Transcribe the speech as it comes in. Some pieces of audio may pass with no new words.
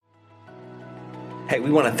Hey, we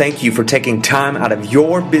want to thank you for taking time out of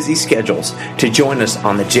your busy schedules to join us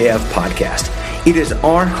on the JF Podcast. It is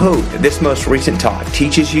our hope that this most recent talk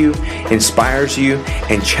teaches you, inspires you,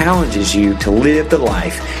 and challenges you to live the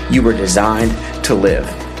life you were designed to live.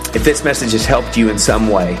 If this message has helped you in some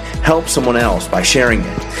way, help someone else by sharing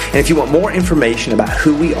it. And if you want more information about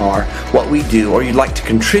who we are, what we do, or you'd like to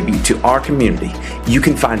contribute to our community, you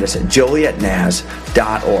can find us at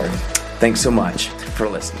jolietnaz.org. Thanks so much for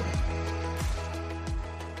listening.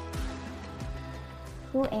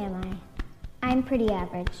 Who am I? I'm pretty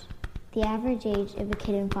average, the average age of a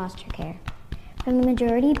kid in foster care. From the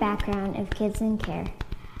majority background of kids in care,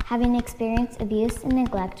 having experienced abuse and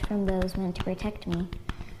neglect from those meant to protect me,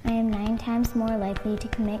 I am 9 times more likely to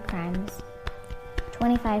commit crimes,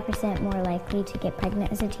 25% more likely to get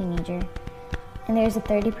pregnant as a teenager, and there's a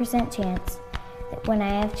 30% chance that when I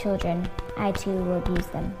have children, I too will abuse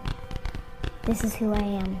them. This is who I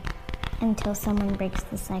am, until someone breaks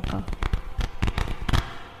the cycle.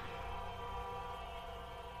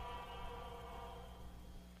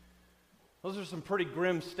 Those are some pretty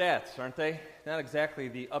grim stats, aren't they? Not exactly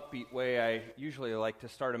the upbeat way I usually like to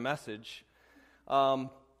start a message. But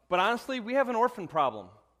honestly, we have an orphan problem.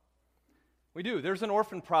 We do. There's an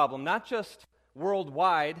orphan problem, not just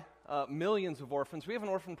worldwide, millions of orphans. We have an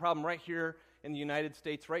orphan problem right here in the United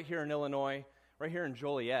States, right here in Illinois, right here in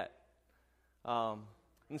Joliet. In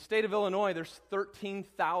the state of Illinois, there's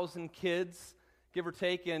 13,000 kids, give or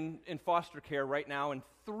take, in foster care right now, and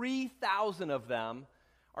 3,000 of them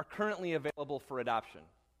are currently available for adoption.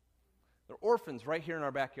 They're orphans right here in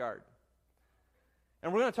our backyard.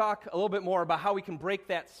 And we're going to talk a little bit more about how we can break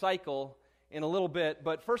that cycle in a little bit,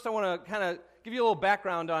 but first I want to kind of give you a little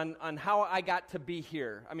background on how I got to be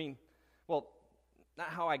here. I mean, well, not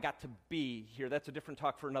how I got to be here. That's a different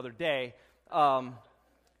talk for another day.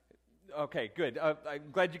 Okay, good. I'm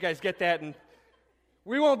glad you guys get that, and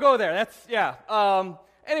we won't go there.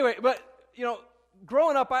 Anyway, but, you know,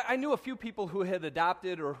 growing up, I knew a few people who had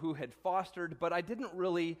adopted or who had fostered, but I didn't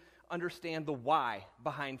really understand the why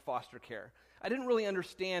behind foster care. I didn't really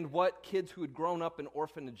understand what kids who had grown up in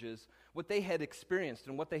orphanages, what they had experienced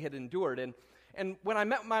and what they had endured. And when I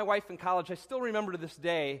met my wife in college, I still remember to this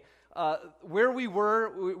day where we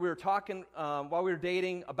were. We were talking while we were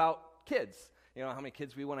dating about kids. You know, how many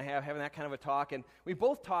kids we want to have, having that kind of a talk. And we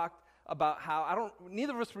both talked about how,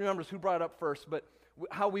 neither of us remembers who brought it up first, but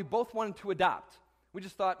how we both wanted to adopt. We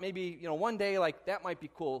just thought maybe, you know, one day, like, that might be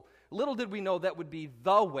cool. Little did we know that would be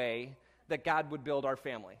the way that God would build our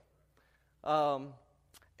family.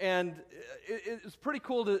 And it was pretty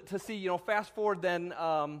cool to see, you know, fast forward then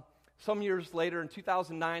some years later, in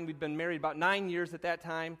 2009, we'd been married about 9 years at that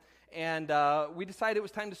time, and we decided it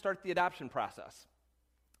was time to start the adoption process.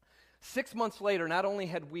 6 months later, not only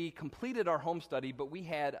had we completed our home study, but we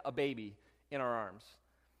had a baby in our arms.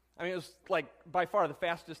 I mean, it was like by far the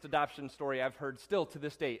fastest adoption story I've heard still to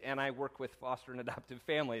this date, and I work with foster and adoptive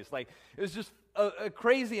families. Like, it was just a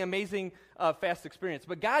crazy, amazing, fast experience.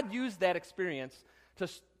 But God used that experience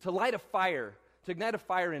to light a fire, to ignite a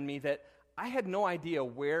fire in me that I had no idea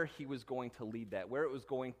where He was going to lead that, where it was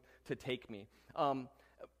going to take me.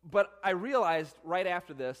 But I realized right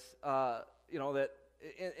after this, you know, that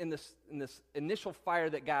in this initial fire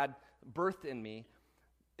that God birthed in me,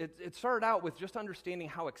 it started out with just understanding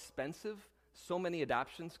how expensive so many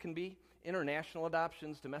adoptions can be. International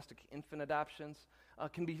adoptions, domestic infant adoptions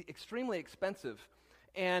can be extremely expensive.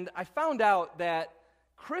 And I found out that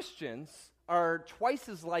Christians are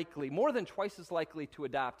more than twice as likely to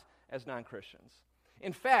adopt as non-Christians.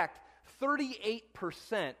 In fact,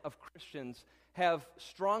 38% of Christians have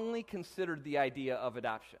strongly considered the idea of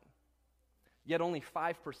adoption, yet only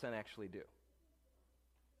 5% actually do.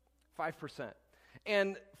 5%.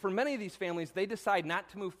 And for many of these families, they decide not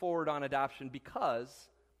to move forward on adoption because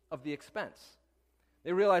of the expense.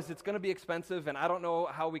 They realize it's going to be expensive, and I don't know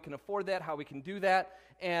how we can afford that, how we can do that.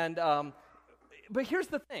 And but here's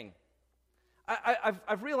the thing.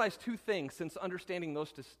 I've realized 2 things since understanding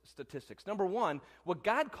those statistics. Number one, what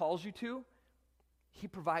God calls you to, He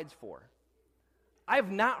provides for. I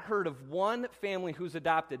have not heard of one family who's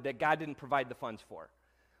adopted that God didn't provide the funds for.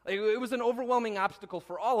 It was an overwhelming obstacle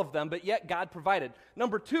for all of them, but yet God provided.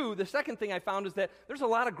 Number 2, the second thing I found is that there's a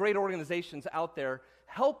lot of great organizations out there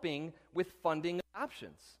helping with funding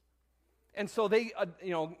options. And so they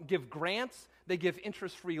give grants, they give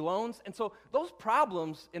interest-free loans, and so those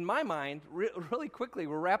problems, in my mind, really quickly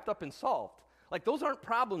were wrapped up and solved. Like, those aren't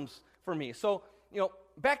problems for me. So, you know,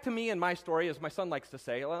 back to me and my story, as my son likes to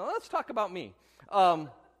say. Well, let's talk about me.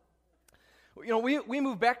 We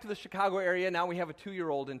moved back to the Chicago area. Now we have a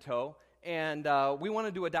 2-year-old in tow, and we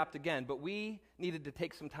wanted to adopt again, but we needed to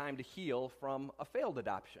take some time to heal from a failed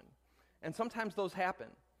adoption. And sometimes those happen.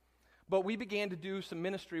 But we began to do some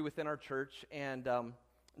ministry within our church and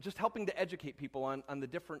just helping to educate people on the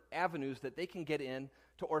different avenues that they can get in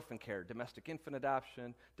to orphan care, domestic infant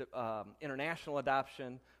adoption, international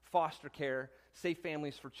adoption, foster care, safe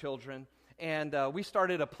families for children. And we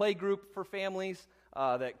started a play group for families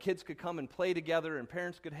that kids could come and play together and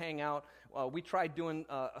parents could hang out. We tried doing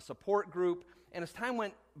a support group. And as time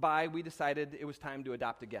went by, we decided it was time to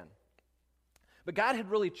adopt again. But God had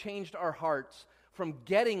really changed our hearts from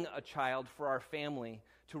getting a child for our family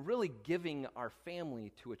to really giving our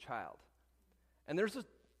family to a child. And there's a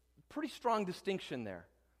pretty strong distinction there.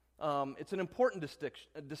 It's an important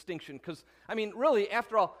distinction because, I mean, really,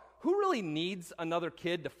 after all, who really needs another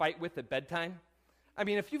kid to fight with at bedtime? I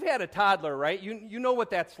mean, if you've had a toddler, right, you know what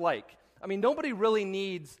that's like. I mean, nobody really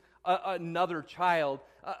needs another child.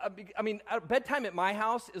 I mean, bedtime at my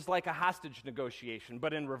house is like a hostage negotiation,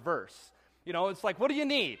 but in reverse. You know, it's like, what do you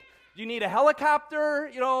need? Do you need a helicopter?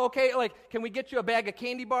 You know, okay, like, can we get you a bag of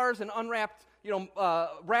candy bars and unwrapped,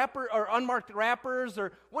 wrapper or unmarked wrappers?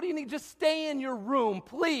 Or what do you need? Just stay in your room,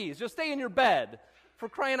 please. Just stay in your bed, for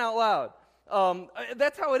crying out loud.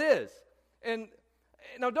 That's how it is. And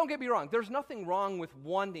now, don't get me wrong. There's nothing wrong with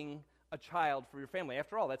wanting a child for your family.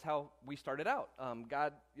 After all, that's how we started out.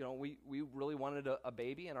 God, we really wanted a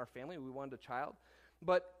baby in our family. We wanted a child.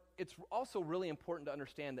 But it's also really important to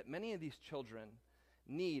understand that many of these children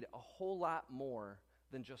need a whole lot more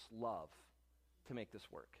than just love to make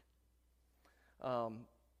this work.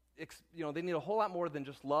 They need a whole lot more than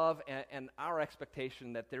just love and our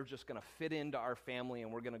expectation that they're just going to fit into our family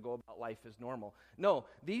and we're going to go about life as normal. No,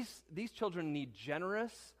 these children need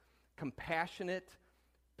generous, compassionate,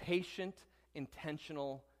 patient,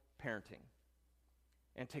 intentional parenting.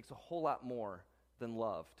 And it takes a whole lot more than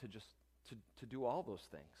love to do all those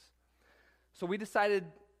things. So we decided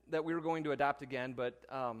that we were going to adopt again, but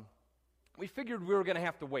we figured we were going to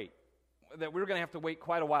have to wait. That we were going to have to wait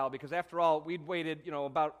quite a while because after all, we'd waited,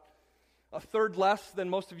 about a third less than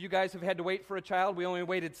most of you guys have had to wait for a child. We only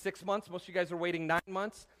waited 6 months. Most of you guys are waiting 9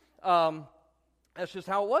 months. That's just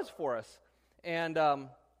how it was for us. And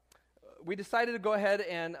we decided to go ahead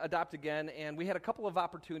and adopt again, and we had a couple of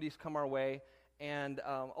opportunities come our way, and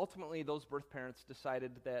ultimately those birth parents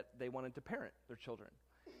decided that they wanted to parent their children.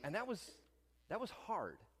 And that was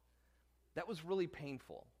hard. That was really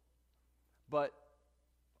painful. But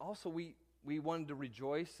also we wanted to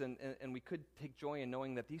rejoice and we could take joy in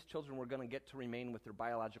knowing that these children were going to get to remain with their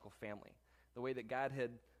biological family, the way that God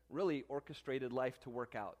had really orchestrated life to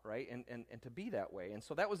work out, right? And to be that way. And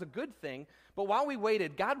so that was a good thing. But while we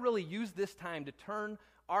waited, God really used this time to turn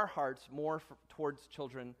our hearts more towards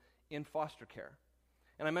children in foster care.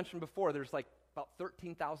 And I mentioned before, there's like about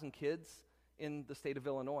 13,000 kids in the state of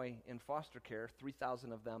Illinois in foster care,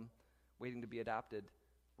 3,000 of them waiting to be adopted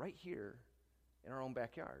right here in our own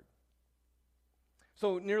backyard.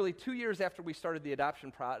 So nearly 2 years after we started the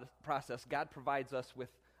adoption process, God provides us with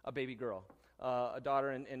a baby girl, a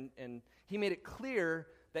daughter, and He made it clear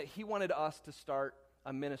that He wanted us to start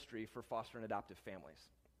a ministry for foster and adoptive families.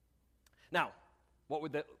 Now, what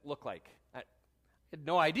would that look like? I had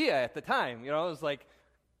no idea at the time. It was like,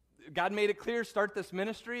 God made it clear, start this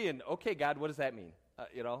ministry, and okay, God, what does that mean?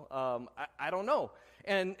 I don't know.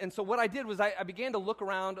 And so what I did was I began to look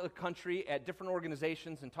around the country at different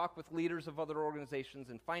organizations and talk with leaders of other organizations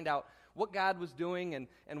and find out what God was doing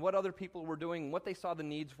and what other people were doing and what they saw the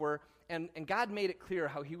needs were. And God made it clear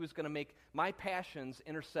how He was going to make my passions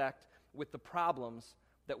intersect with the problems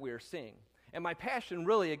that we are seeing. And my passion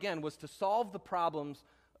really, again, was to solve the problems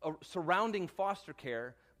surrounding foster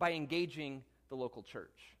care by engaging the local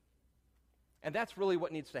church. And that's really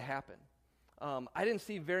what needs to happen. I didn't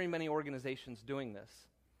see very many organizations doing this.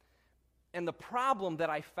 And the problem that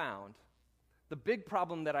I found, the big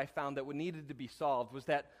problem that I found that needed to be solved was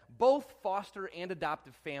that both foster and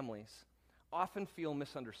adoptive families often feel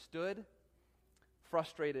misunderstood,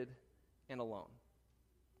 frustrated, and alone.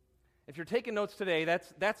 If you're taking notes today,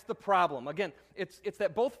 that's the problem. Again, it's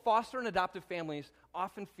that both foster and adoptive families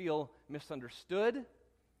often feel misunderstood,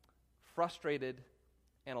 frustrated,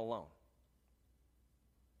 and alone.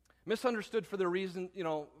 Misunderstood for the reason,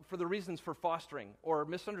 for the reasons for fostering, or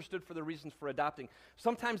misunderstood for the reasons for adopting.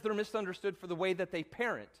 Sometimes they're misunderstood for the way that they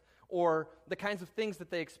parent, or the kinds of things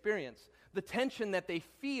that they experience. The tension that they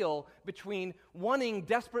feel between wanting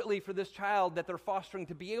desperately for this child that they're fostering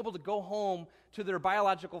to be able to go home to their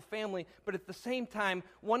biological family, but at the same time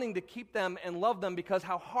wanting to keep them and love them because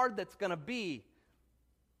how hard that's going to be.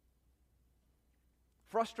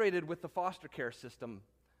 Frustrated with the foster care system,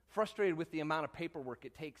 frustrated with the amount of paperwork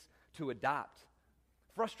it takes to adopt,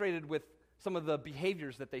 frustrated with some of the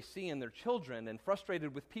behaviors that they see in their children, and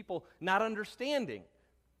frustrated with people not understanding,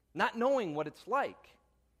 not knowing what it's like.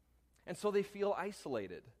 And so they feel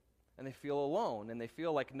isolated, and they feel alone, and they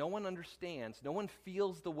feel like no one understands, no one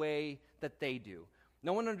feels the way that they do.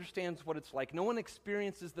 No one understands what it's like. No one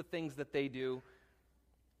experiences the things that they do,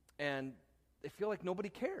 and they feel like nobody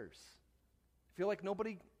cares. They feel like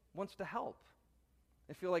nobody wants to help.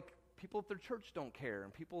 They feel like people at their church don't care,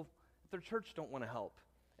 and people at their church don't want to help,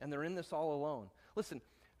 and they're in this all alone. Listen,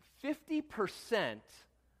 50%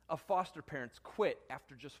 of foster parents quit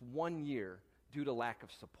after just 1 year due to lack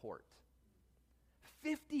of support.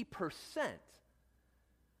 50%.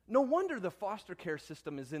 No wonder the foster care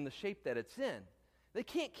system is in the shape that it's in. They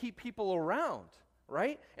can't keep people around,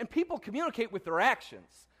 right? And people communicate with their actions.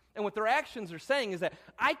 And what their actions are saying is that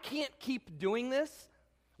I can't keep doing this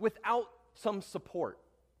without some support.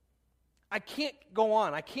 I can't go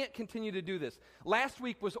on. I can't continue to do this. Last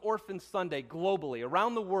week was Orphan Sunday globally.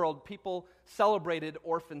 Around the world, people celebrated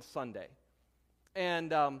Orphan Sunday.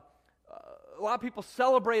 And a lot of people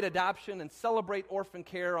celebrate adoption and celebrate orphan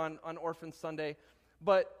care on Orphan Sunday.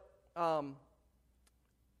 But, and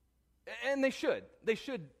they should. They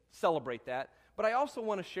should celebrate that. But I also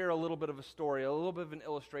want to share a little bit of a story, a little bit of an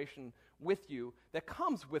illustration with you that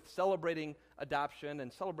comes with celebrating adoption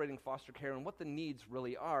and celebrating foster care and what the needs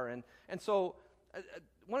really are. And so I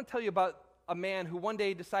want to tell you about a man who one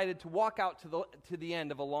day decided to walk out to the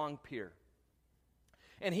end of a long pier.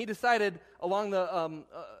 And he decided along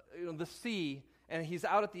the sea, and he's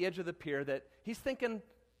out at the edge of the pier, that he's thinking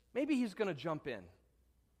maybe he's going to jump in.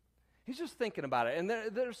 He's just thinking about it. And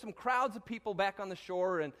there's some crowds of people back on the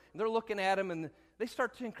shore, and they're looking at him, and they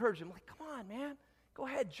start to encourage him, like, come on, man, go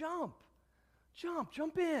ahead, jump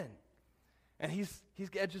in. And he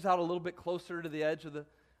edges out a little bit closer to the edge of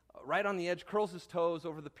right on the edge, curls his toes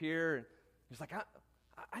over the pier, and he's like,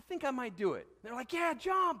 I think I might do it. And they're like, yeah,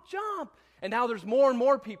 jump. And now there's more and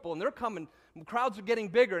more people, and they're coming. Crowds are getting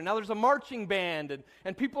bigger, and now there's a marching band,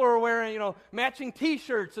 and people are wearing, matching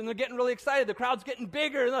T-shirts, and they're getting really excited. The crowd's getting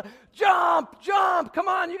bigger, and jump, come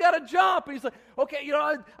on, you got to jump. And he's like, okay,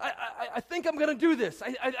 I think I'm going to do this.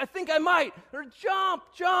 I think I might. Or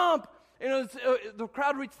jump. And the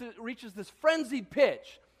crowd reaches this frenzied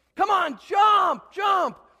pitch. Come on,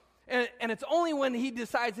 jump. And it's only when he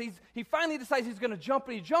finally decides he's going to jump,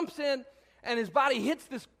 and he jumps in, and his body hits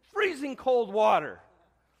this freezing cold water.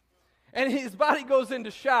 And his body goes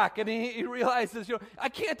into shock, and he realizes, I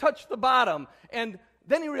can't touch the bottom. And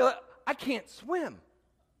then he realizes, I can't swim.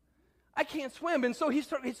 And so he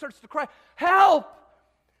starts to cry, help!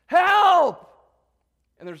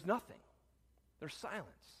 And there's nothing. There's silence.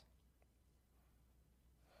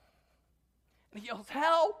 And he yells,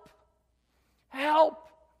 help!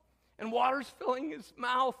 And water's filling his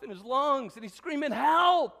mouth and his lungs, and he's screaming,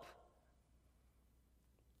 help!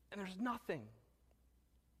 And there's nothing.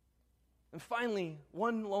 And finally,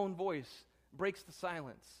 one lone voice breaks the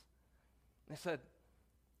silence. They said,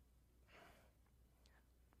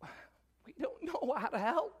 we don't know how to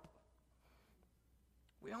help.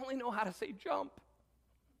 We only know how to say jump.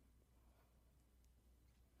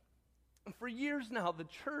 And for years now, the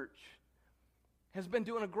church has been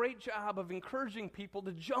doing a great job of encouraging people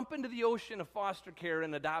to jump into the ocean of foster care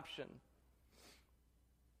and adoption,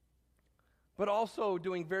 but also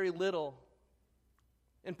doing very little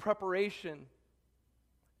in preparation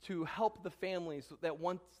to help the families that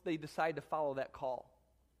once they decide to follow that call.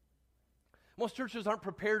 Most churches aren't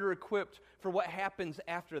prepared or equipped for what happens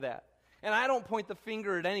after that. And I don't point the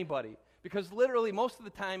finger at anybody, because literally most of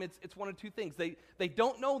the time it's one of two things. They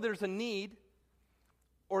don't know there's a need,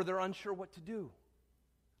 or they're unsure what to do.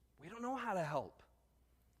 We don't know how to help.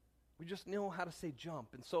 We just know how to say jump.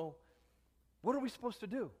 And so what are we supposed to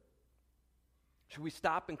do? Should we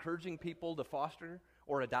stop encouraging people to foster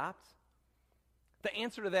or adopt? The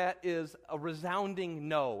answer to that is a resounding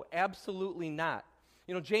no. Absolutely not.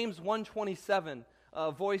 James 1:27,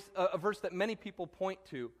 a verse that many people point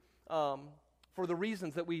to for the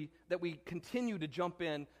reasons that we continue to jump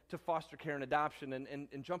in to foster care and adoption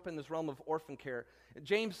and jump in this realm of orphan care.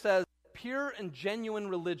 James says, pure and genuine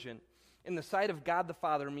religion in the sight of God the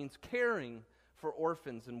Father means caring for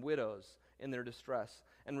orphans and widows in their distress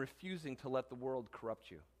and refusing to let the world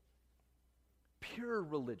corrupt you. Pure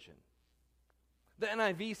religion. The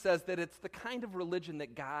NIV says that it's the kind of religion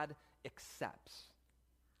that God accepts.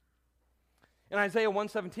 In Isaiah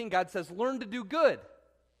 1:17, God says, learn to do good,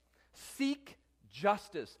 seek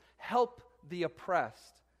justice, help the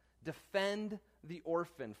oppressed, defend the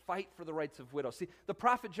orphan, fight for the rights of widows. See, the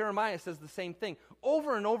prophet Jeremiah says the same thing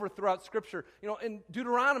over and over throughout Scripture. You know, in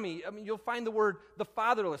Deuteronomy, you'll find the word the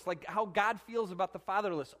fatherless, like how God feels about the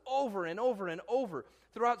fatherless over and over and over.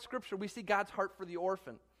 Throughout Scripture, we see God's heart for the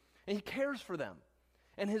orphan, and He cares for them.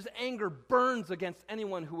 And His anger burns against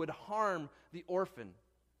anyone who would harm the orphan.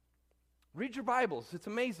 Read your Bibles. It's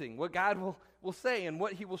amazing what God will say and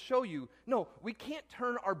what He will show you. No, we can't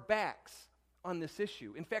turn our backs on this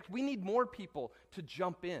issue. In fact, we need more people to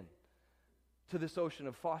jump in to this ocean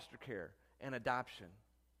of foster care and adoption.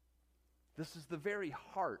 This is the very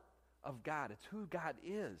heart of God. It's who God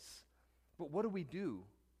is. But what do we do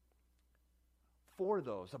for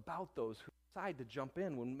those, about those who decide to jump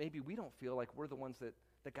in when maybe we don't feel like we're the ones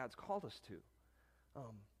that God's called us to?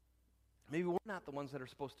 Maybe we're not the ones that are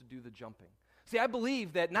supposed to do the jumping. See, I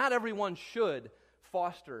believe that not everyone should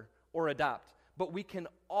foster or adopt, but we can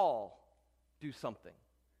all do something.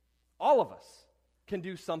 All of us can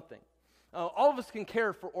do something. All of us can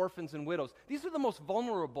care for orphans and widows. These are the most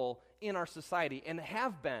vulnerable in our society and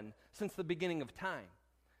have been since the beginning of time.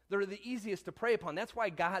 They're the easiest to prey upon. That's why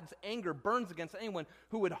God's anger burns against anyone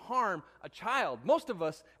who would harm a child. Most of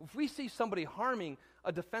us, if we see somebody harming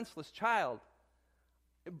a defenseless child,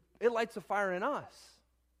 it lights a fire in us.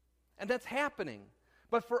 And that's happening.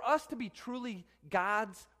 But for us to be truly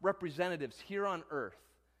God's representatives here on earth,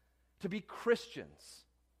 to be Christians,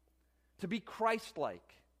 to be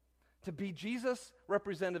Christ-like, to be Jesus'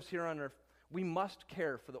 representatives here on earth, we must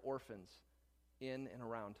care for the orphans in and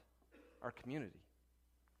around our community.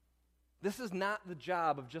 This is not the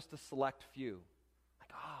job of just a select few.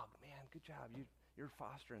 Like, oh, man, good job. You're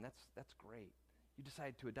fostering. That's great. You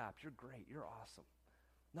decided to adopt. You're great. You're awesome.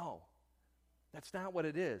 No, that's not what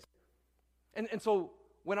it is. And so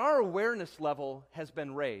when our awareness level has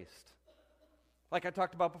been raised, like I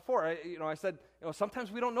talked about before, I said,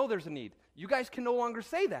 sometimes we don't know there's a need. You guys can no longer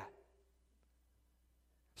say that.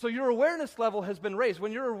 So your awareness level has been raised.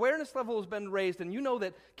 When your awareness level has been raised and you know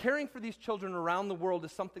that caring for these children around the world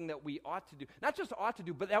is something that we ought to do, not just ought to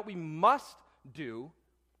do, but that we must do,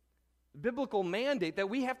 biblical mandate that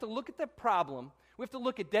we have to look at the problem, we have to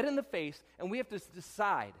look it dead in the face, and we have to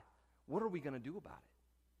decide, what are we going to do about it?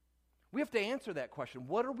 We have to answer that question.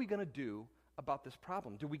 What are we going to do about this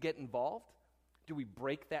problem? Do we get involved? Do we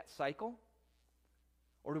break that cycle?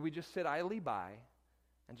 Or do we just sit idly by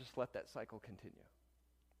and just let that cycle continue?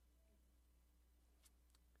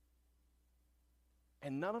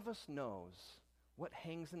 And none of us knows what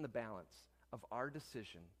hangs in the balance of our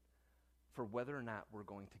decision for whether or not we're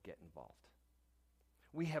going to get involved.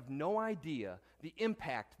 We have no idea the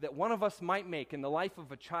impact that one of us might make in the life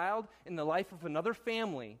of a child, in the life of another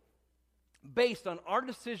family, based on our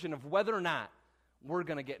decision of whether or not we're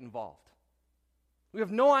going to get involved. We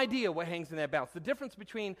have no idea what hangs in that balance. The difference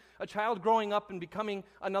between a child growing up and becoming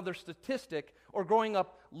another statistic or growing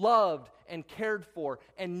up loved and cared for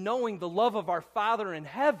and knowing the love of our Father in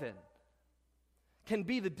heaven can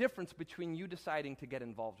be the difference between you deciding to get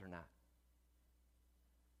involved or not.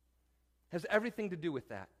 Has everything to do with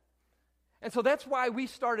that. And so that's why we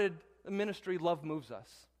started the ministry Love Moves Us.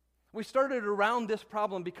 We started around this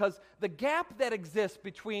problem because the gap that exists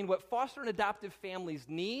between what foster and adoptive families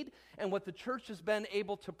need and what the church has been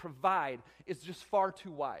able to provide is just far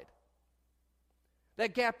too wide.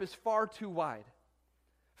 That gap is far too wide.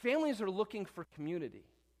 Families are looking for community.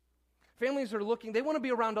 Families are looking, they want to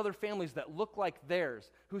be around other families that look like theirs,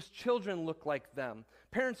 whose children look like them.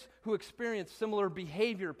 Parents who experience similar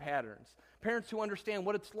behavior patterns. Parents who understand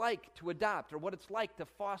what it's like to adopt or what it's like to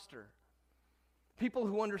foster. People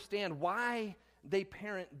who understand why they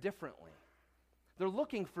parent differently. They're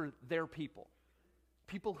looking for their people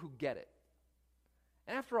who get it.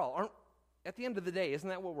 And after all, at the end of the day, isn't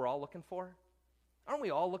that what we're all looking for? Aren't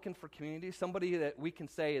we all looking for community? Somebody that we can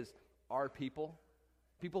say is our people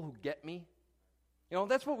who get me.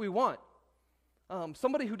 That's what we want.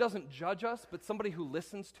 Somebody who doesn't judge us, but somebody who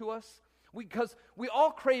listens to us. Because we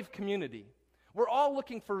all crave community. We're all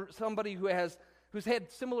looking for somebody who's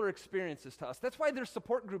had similar experiences to us. That's why there's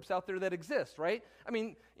support groups out there that exist, right? I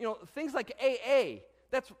mean, things like AA,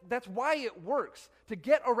 that's why it works, to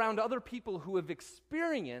get around other people who have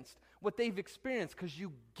experienced what they've experienced, because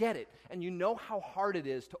you get it, and you know how hard it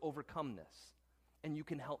is to overcome this, and you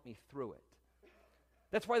can help me through it.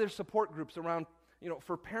 That's why there's support groups around,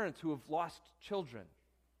 for parents who have lost children.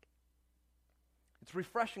 It's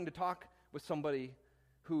refreshing to talk with somebody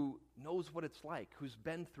who knows what it's like, who's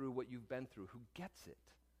been through what you've been through, who gets it.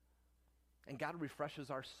 And God refreshes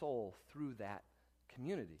our soul through that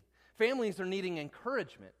community. Families are needing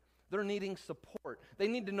encouragement. They're needing support. They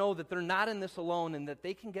need to know that they're not in this alone and that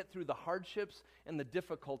they can get through the hardships and the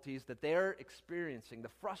difficulties that they're experiencing, the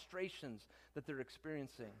frustrations that they're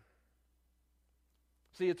experiencing.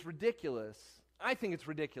 See, it's ridiculous. I think it's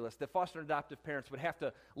ridiculous that foster and adoptive parents would have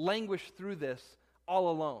to languish through this all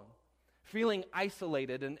alone, feeling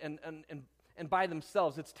isolated and by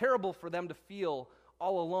themselves. It's terrible for them to feel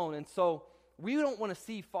all alone. And so we don't want to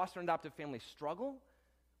see foster and adoptive families struggle.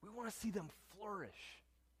 We want to see them flourish.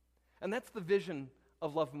 And that's the vision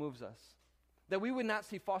of Love Moves Us, that we would not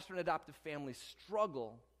see foster and adoptive families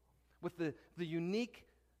struggle with the unique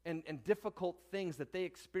and difficult things that they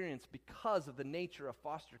experience because of the nature of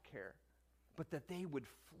foster care, but that they would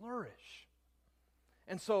flourish.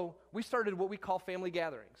 And so we started what we call family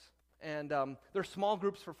gatherings. And they're small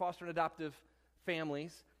groups for foster and adoptive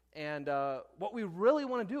families. And what we really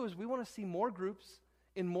want to do is we want to see more groups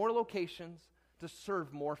in more locations to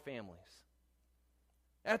serve more families.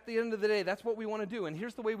 At the end of the day, that's what we want to do. And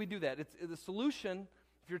here's the way we do that. It's the solution,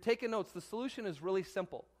 if you're taking notes, the solution is really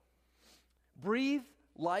simple. Breathe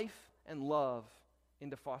life and love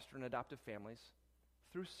into foster and adoptive families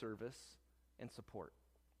through service and support.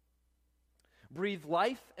 Breathe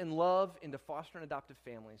life and love into foster and adoptive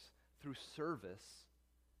families through service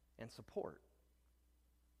and support.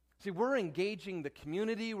 See, we're engaging the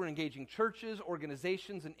community, we're engaging churches,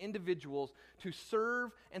 organizations, and individuals to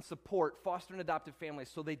serve and support foster and adoptive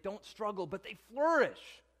families so they don't struggle, but they flourish.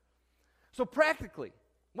 So practically,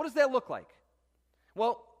 what does that look like?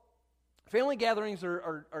 Well, family gatherings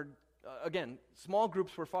are again, small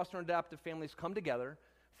groups where foster and adoptive families come together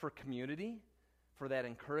for community, for that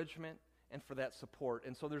encouragement, and for that support.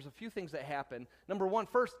 And so there's a few things that happen. Number one,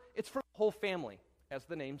 first, it's for the whole family, as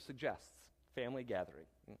the name suggests. Family gathering.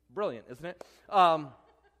 Brilliant, isn't it?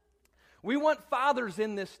 We want fathers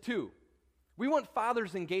in this too. We want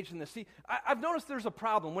fathers engaged in this. See, I've noticed there's a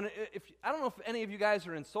problem. I don't know if any of you guys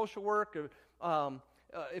are in social work, or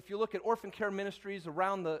if you look at orphan care ministries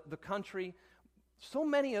around the country, so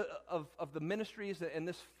many of the ministries in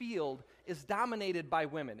this field is dominated by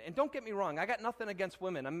women. And don't get me wrong, I got nothing against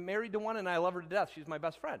women. I'm married to one and I love her to death. She's my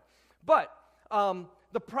best friend. But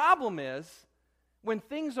the problem is, when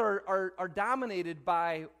things are dominated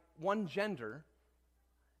by one gender,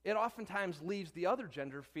 it oftentimes leaves the other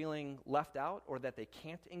gender feeling left out, or that they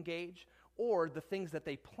can't engage, or the things that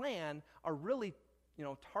they plan are really,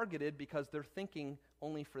 targeted because they're thinking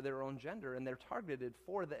only for their own gender, and they're targeted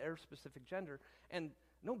for their specific gender, and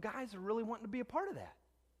no guys are really wanting to be a part of that.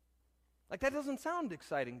 Like, that doesn't sound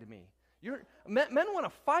exciting to me. Men want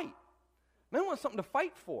to fight. Men want something to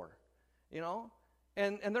fight for,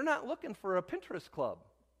 And they're not looking for a Pinterest club,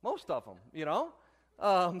 most of them, they're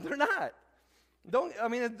not.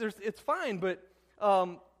 It's fine, but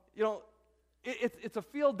it's a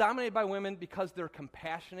field dominated by women because they're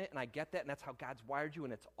compassionate, and I get that, and that's how God's wired you,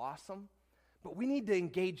 and it's awesome. But we need to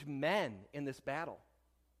engage men in this battle.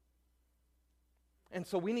 And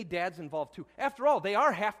so we need dads involved too. After all, they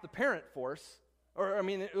are half the parent force, or at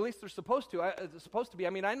least they're supposed to be.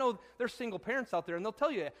 I know there's single parents out there, and they'll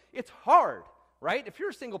tell you it's hard. Right? If you're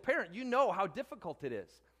a single parent, you know how difficult it is.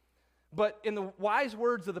 But in the wise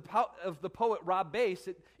words of the poet Rob Bass,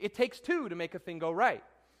 it takes two to make a thing go right.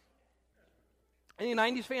 Any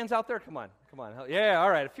 90s fans out there? Come on. Yeah, all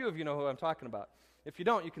right. A few of you know who I'm talking about. If you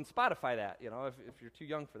don't, you can Spotify that, if you're too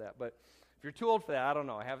young for that. But if you're too old for that, I don't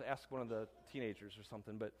know. I have to ask one of the teenagers or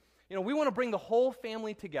something. But, we want to bring the whole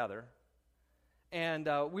family together, and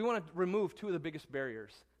we want to remove two of the biggest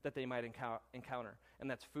barriers that they might encounter, and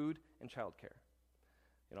that's food and childcare.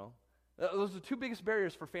 Those are the two biggest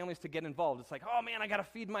barriers for families to get involved. It's like, oh man, I got to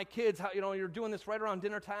feed my kids. You're doing this right around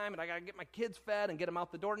dinner time, and I got to get my kids fed and get them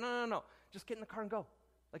out the door. No. Just get in the car and go.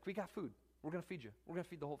 Like, we got food. We're going to feed you. We're going to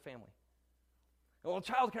feed the whole family. Well,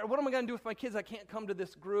 childcare, what am I going to do with my kids? I can't come to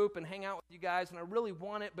this group and hang out with you guys, and I really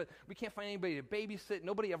want it, but we can't find anybody to babysit.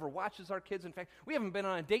 Nobody ever watches our kids. In fact, we haven't been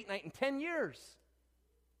on a date night in 10 years.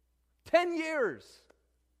 10 years.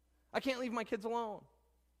 I can't leave my kids alone.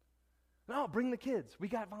 No, bring the kids. We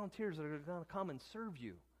got volunteers that are going to come and serve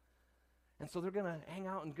you. And so they're going to hang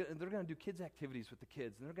out and they're going to do kids' activities with the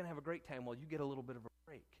kids, and they're going to have a great time while you get a little bit of a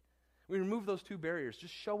break. We remove those two barriers.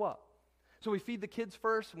 Just show up. So we feed the kids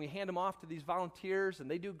first, and we hand them off to these volunteers, and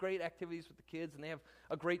they do great activities with the kids, and they have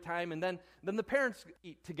a great time. And then the parents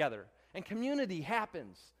eat together, and community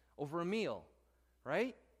happens over a meal,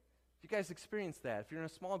 right? You guys experience that. If you're in a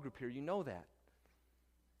small group here, you know that.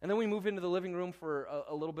 And then we move into the living room for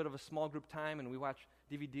a little bit of a small group time, and we watch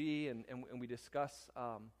DVD, and we discuss.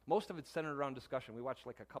 Most of it's centered around discussion. We watch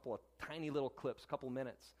like a couple of tiny little clips, couple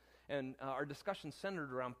minutes. And our discussion's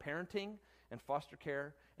centered around parenting and foster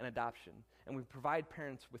care and adoption. And we provide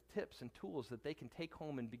parents with tips and tools that they can take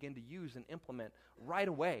home and begin to use and implement right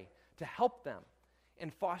away to help them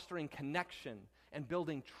in fostering connection and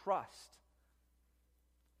building trust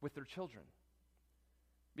with their children.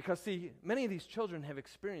 Because, see, many of these children have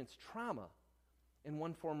experienced trauma in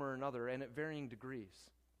one form or another and at varying degrees,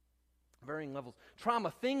 varying levels.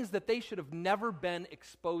 Trauma, things that they should have never been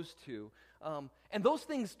exposed to. And those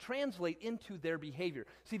things translate into their behavior.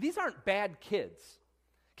 See, these aren't bad kids.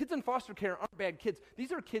 Kids in foster care aren't bad kids.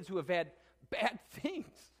 These are kids who have had bad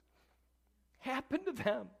things happen to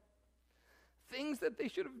them. Things that they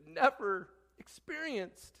should have never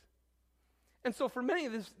experienced. And so for many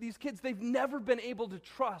of these kids, they've never been able to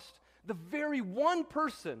trust the very one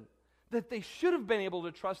person that they should have been able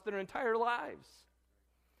to trust their entire lives.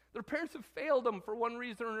 Their parents have failed them for one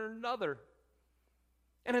reason or another.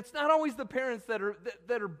 And it's not always the parents that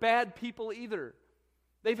are bad people either.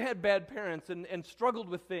 They've had bad parents and struggled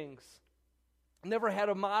with things. Never had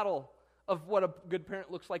a model of what a good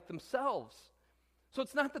parent looks like themselves. So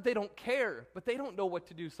it's not that they don't care, but they don't know what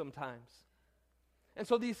to do sometimes. And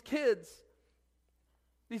so these kids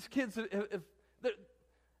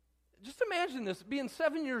just imagine this, being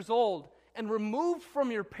 7 years old and removed from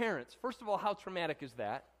your parents. First of all, how traumatic is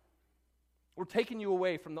that? We're taking you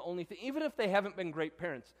away from the only thing, even if they haven't been great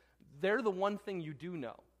parents, they're the one thing you do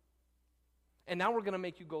know. And now we're going to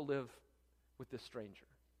make you go live with this stranger.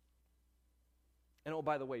 And oh,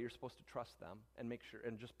 by the way, you're supposed to trust them and make sure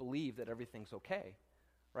and just believe that everything's okay,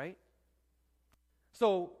 right?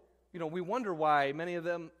 So, we wonder why many of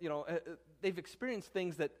them, they've experienced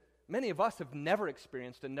things that many of us have never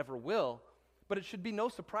experienced and never will, but it should be no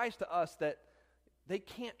surprise to us that they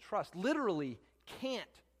can't trust, literally can't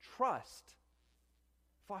trust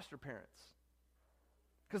foster parents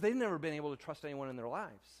because they've never been able to trust anyone in their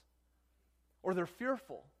lives, or they're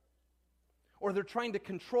fearful, or they're trying to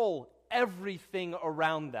control everything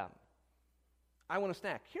around them. I want a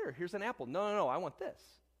snack. Here's an apple. No, I want this.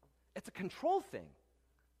 It's a control thing.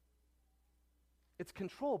 It's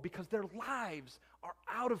control because their lives are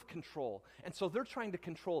out of control. And so they're trying to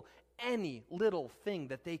control any little thing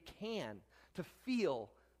that they can to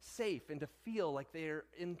feel safe and to feel like they're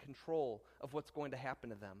in control of what's going to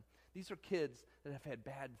happen to them. These are kids that have had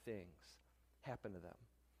bad things happen to them.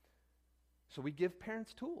 So we give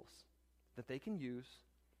parents tools that they can use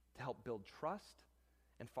to help build trust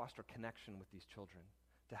and foster connection with these children,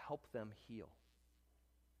 to help them heal.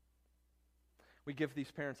 We give these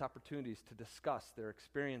parents opportunities to discuss their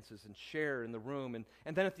experiences and share in the room. And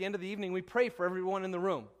then at the end of the evening, we pray for everyone in the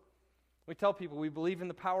room. We tell people we believe in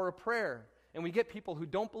the power of prayer. And we get people who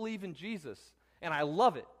don't believe in Jesus. And I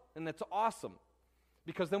love it. And that's awesome.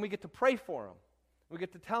 Because then we get to pray for them. We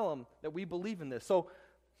get to tell them that we believe in this. So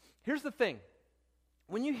here's the thing.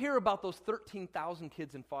 When you hear about those 13,000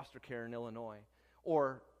 kids in foster care in Illinois,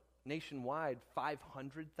 or nationwide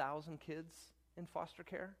 500,000 kids in foster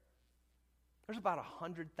care, there's about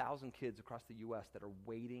 100,000 kids across the U.S. that are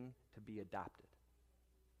waiting to be adopted.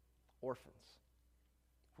 Orphans.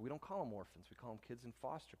 We don't call them orphans. We call them kids in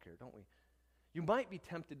foster care, don't we? You might be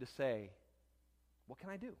tempted to say, what can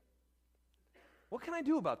I do? What can I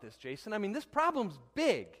do about this, Jason? I mean, this problem's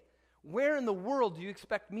big. Where in the world do you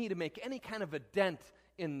expect me to make any kind of a dent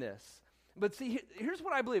in this? But see, here's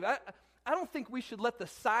what I believe. I don't think we should let the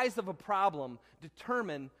size of a problem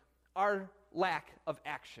determine our lack of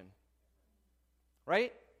action.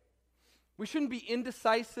 Right? We shouldn't be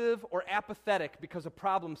indecisive or apathetic because a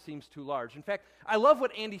problem seems too large. In fact, I love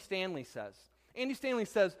what Andy Stanley says. Andy Stanley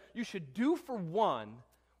says, you should do for one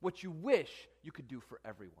what you wish you could do for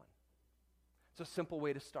everyone. It's a simple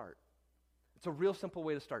way to start. It's a real simple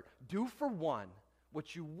way to start. Do for one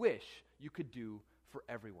what you wish you could do for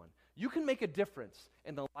everyone. You can make a difference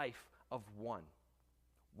in the life of one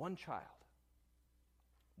child,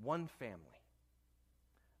 one family.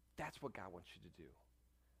 That's what God wants you to do.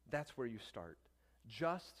 That's where you start.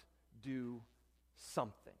 Just do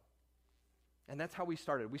something. And that's how we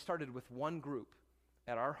started. We started with one group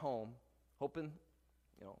at our home, hoping,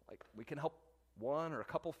 like we can help one or a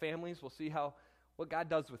couple families. We'll see what God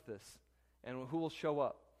does with this and who will show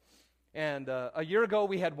up. And a year ago,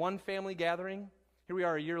 we had one family gathering. Here we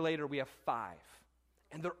are a year later, we have 5.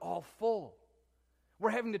 And they're all full. We're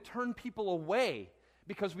having to turn people away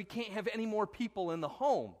because we can't have any more people in the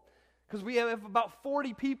home. Because we have about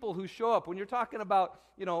 40 people who show up. When you're talking about,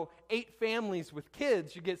 8 families with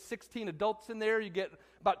kids, you get 16 adults in there, you get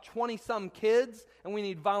about 20-some kids, and we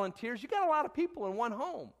need volunteers. You got a lot of people in one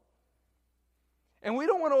home. And we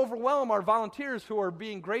don't want to overwhelm our volunteers who are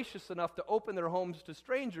being gracious enough to open their homes to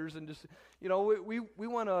strangers and just, we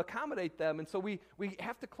want to accommodate them. And so we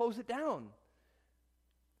have to close it down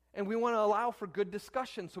And we want to allow for good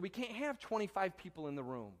discussion, so we can't have 25 people in the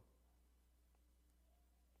room.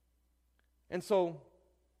 And so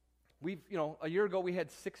a year ago we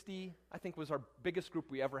had 60, I think was our biggest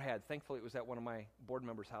group we ever had. Thankfully it was at one of my board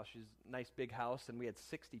members' house. She's a nice big house, and we had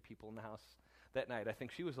 60 people in the house that night. I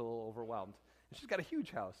think she was a little overwhelmed. And she's got a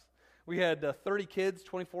huge house. We had 30 kids,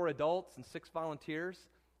 24 adults, and 6 volunteers.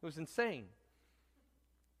 It was insane.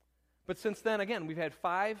 But since then, again, we've had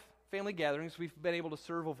 5 family gatherings. We've been able to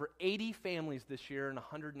serve over 80 families this year and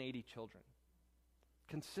 180 children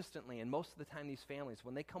consistently. And most of the time, these families,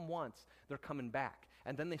 when they come once, they're coming back.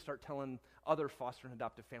 And then they start telling other foster and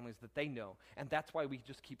adoptive families that they know. And that's why we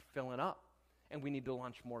just keep filling up. And we need to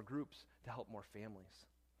launch more groups to help more families.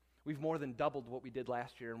 We've more than doubled what we did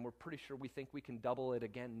last year, and we're pretty sure we think we can double it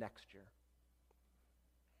again next year.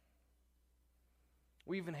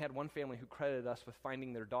 We even had one family who credited us with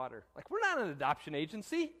finding their daughter. Like, we're not an adoption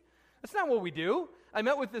agency. That's not what we do. I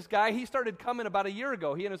met with this guy. He started coming about a year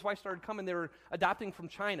ago. He and his wife started coming. They were adopting from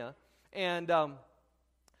China, and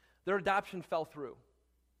their adoption fell through,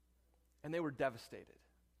 and they were devastated.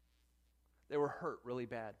 They were hurt really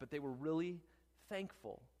bad, but they were really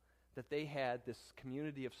thankful that they had this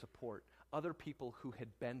community of support, other people who had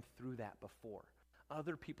been through that before,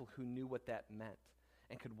 other people who knew what that meant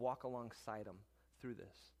and could walk alongside them through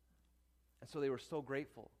this. And so they were so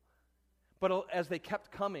grateful. But as they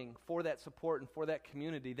kept coming for that support and for that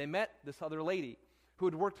community, they met this other lady who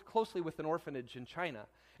had worked closely with an orphanage in China.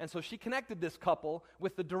 And so she connected this couple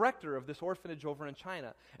with the director of this orphanage over in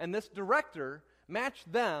China. And this director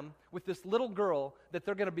matched them with this little girl that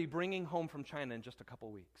they're going to be bringing home from China in just a couple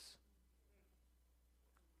weeks.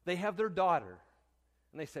 They have their daughter,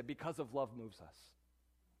 and they said, because of love moves us.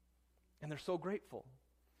 And they're so grateful.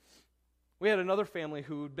 We had another family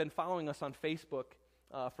who'd been following us on Facebook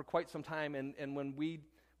for quite some time, and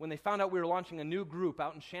when they found out we were launching a new group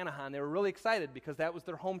out in Shanahan, they were really excited because that was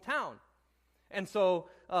their hometown. And so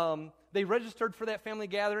they registered for that family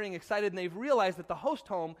gathering, excited, and they've realized that the host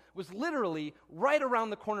home was literally right around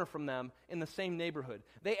the corner from them in the same neighborhood.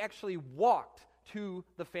 They actually walked to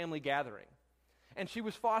the family gathering. And she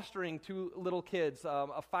was fostering 2 little kids,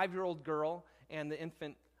 a 5-year-old girl and the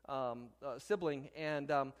infant sibling.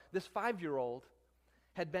 And this 5-year-old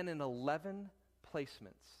had been in 11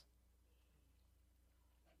 placements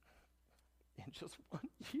in just 1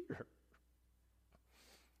 year.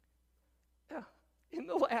 Yeah, in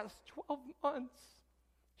the last 12 months,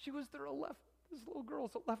 she was this little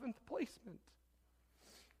girl's 11th placement.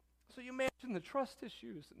 So you imagine the trust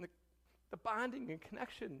issues and the bonding and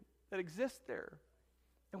connection that exists there,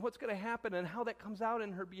 and what's going to happen and how that comes out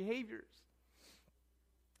in her behaviors.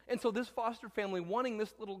 And so this foster family, wanting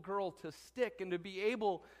this little girl to stick and to be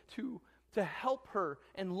able to help her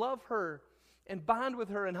and love her and bond with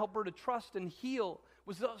her and help her to trust and heal,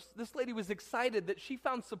 this lady was excited that she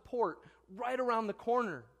found support right around the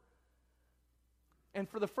corner. And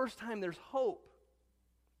for the first time, there's hope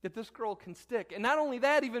that this girl can stick. And not only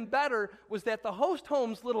that, even better, was that the host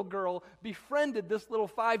home's little girl befriended this little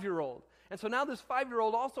 5-year-old. And so now this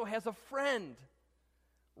 5-year-old also has a friend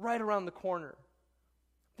right around the corner.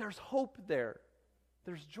 There's hope there.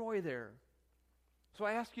 There's joy there. So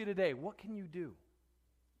I ask you today, what can you do?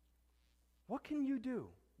 What can you do?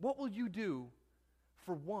 What will you do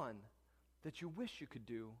for one that you wish you could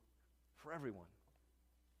do for everyone?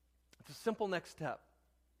 It's a simple next step.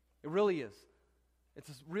 It really is. It's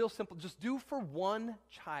real simple. Just do for one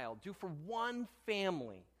child, do for one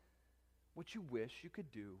family what you wish you could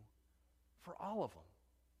do for all of them.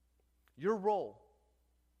 Your role,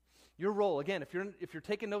 again, if you're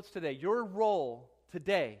taking notes today, your role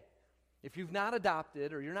today, if you've not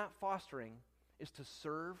adopted or you're not fostering, is to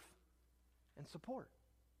serve and support.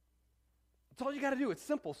 That's all you got to do. It's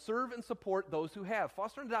simple. Serve and support those who have.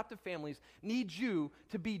 Foster and adoptive families need you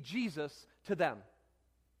to be Jesus to them.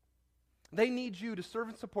 They need you to serve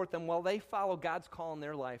and support them while they follow God's call in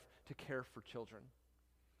their life to care for children.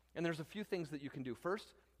 And there's a few things that you can do.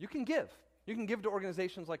 First, you can give. You can give to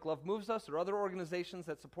organizations like Love Moves Us or other organizations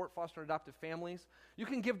that support foster and adoptive families. You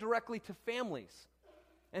can give directly to families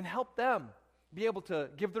and help them be able to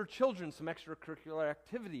give their children some extracurricular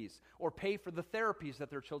activities or pay for the therapies that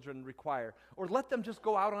their children require, or let them just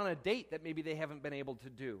go out on a date that maybe they haven't been able to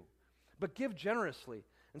do. But give generously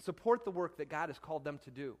and support the work that God has called them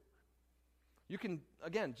to do. You can,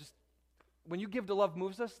 again, just when you give to Love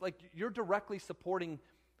Moves Us, like you're directly supporting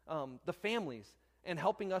the families and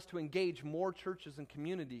helping us to engage more churches and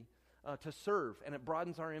community to serve, and it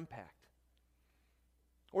broadens our impact.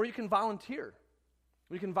 Or you can volunteer.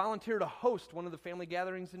 You can volunteer to host one of the family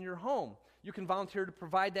gatherings in your home. You can volunteer to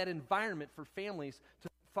provide that environment for families to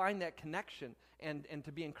find that connection and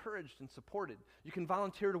to be encouraged and supported. You can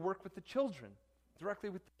volunteer to work with the children, directly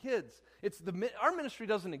with the kids. Our ministry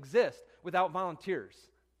doesn't exist without volunteers.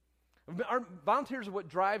 Our volunteers are what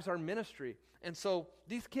drives our ministry. And so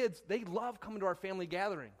these kids, they love coming to our family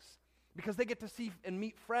gatherings because they get to see and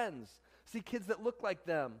meet friends, see kids that look like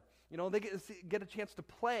them. They get a chance to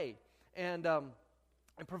play. And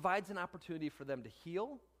it provides an opportunity for them to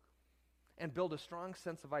heal and build a strong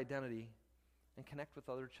sense of identity and connect with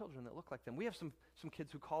other children that look like them. We have some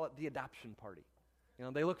kids who call it the adoption party.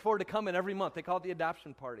 They look forward to coming every month. They call it the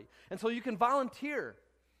adoption party. And so you can volunteer.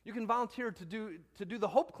 You can volunteer to do the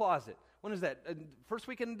Hope Closet. When is that? First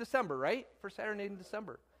weekend in December, right? First Saturday in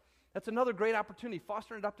December. That's another great opportunity.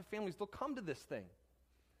 Foster and adoptive families, they'll come to this thing.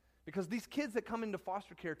 Because these kids that come into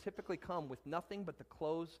foster care typically come with nothing but the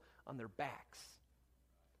clothes on their backs.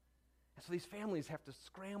 And so these families have to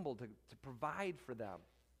scramble to provide for them.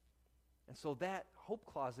 And so that Hope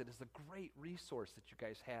Closet is a great resource that you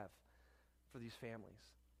guys have for these families.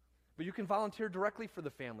 But you can volunteer directly for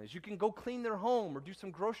the families. You can go clean their home or do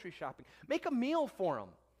some grocery shopping. Make a meal for them.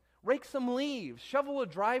 Rake some leaves. Shovel a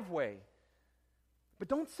driveway. But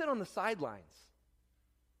don't sit on the sidelines.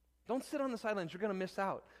 Don't sit on the sidelines. You're going to miss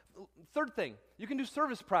out. Third thing, you can do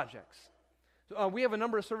service projects. We have a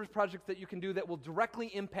number of service projects that you can do that will directly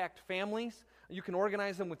impact families. You can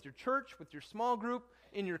organize them with your church, with your small group,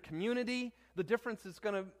 in your community. The difference it's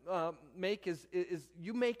going to make is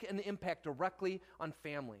you make an impact directly on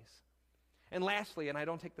families. And lastly, and I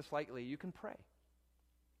don't take this lightly, you can pray.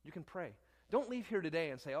 You can pray. Don't leave here today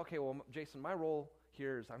and say, okay, well, Jason, my role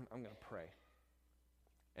here is I'm going to pray.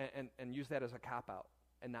 And use that as a cop-out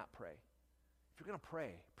and not pray. If you're going to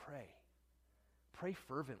pray, pray. Pray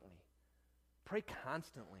fervently. Pray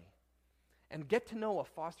constantly. And get to know a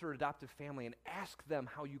foster or adoptive family and ask them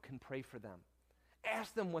how you can pray for them.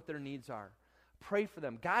 Ask them what their needs are. Pray for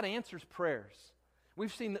them. God answers prayers.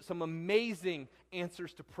 We've seen some amazing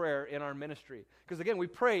answers to prayer in our ministry. Because again, we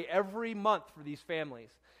pray every month for these families.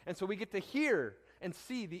 And so we get to hear and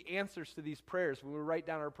see the answers to these prayers when we write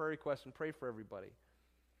down our prayer requests and pray for everybody.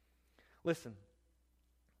 Listen,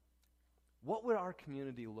 what would our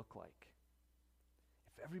community look like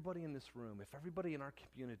if everybody in this room, if everybody in our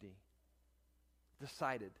community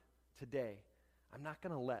decided today, I'm not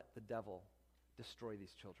going to let the devil destroy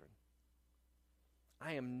these children.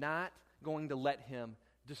 I am not going to let him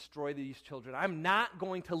destroy these children. I'm not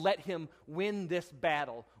going to let him win this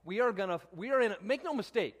battle. Make no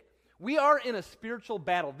mistake, we are in a spiritual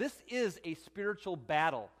battle. This is a spiritual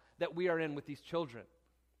battle that we are in with these children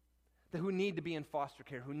who need to be in foster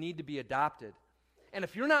care, who need to be adopted. And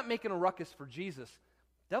if you're not making a ruckus for Jesus,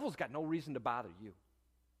 the devil's got no reason to bother you.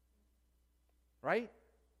 Right?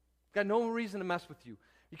 Got no reason to mess with you.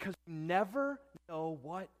 Because you never know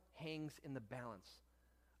what hangs in the balance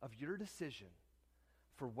of your decision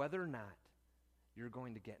for whether or not you're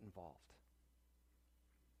going to get involved.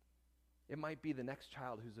 It might be the next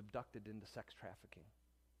child who's abducted into sex trafficking.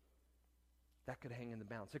 That could hang in the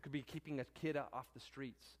balance. It could be keeping a kid off the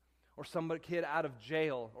streets, or kid out of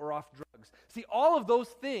jail or off drugs. See, all of those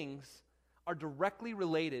things are directly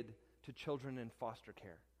related to children in foster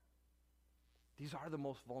care. These are the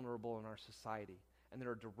most vulnerable in our society, and there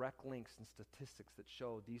are direct links and statistics that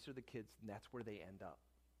show these are the kids, and that's where they end up.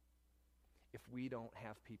 If we don't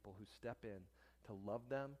have people who step in to love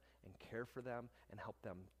them and care for them and help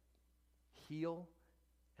them heal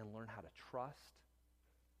and learn how to trust,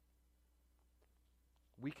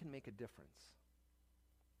 we can make a difference.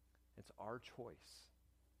 It's our choice.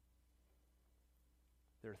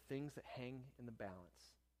 There are things that hang in the balance.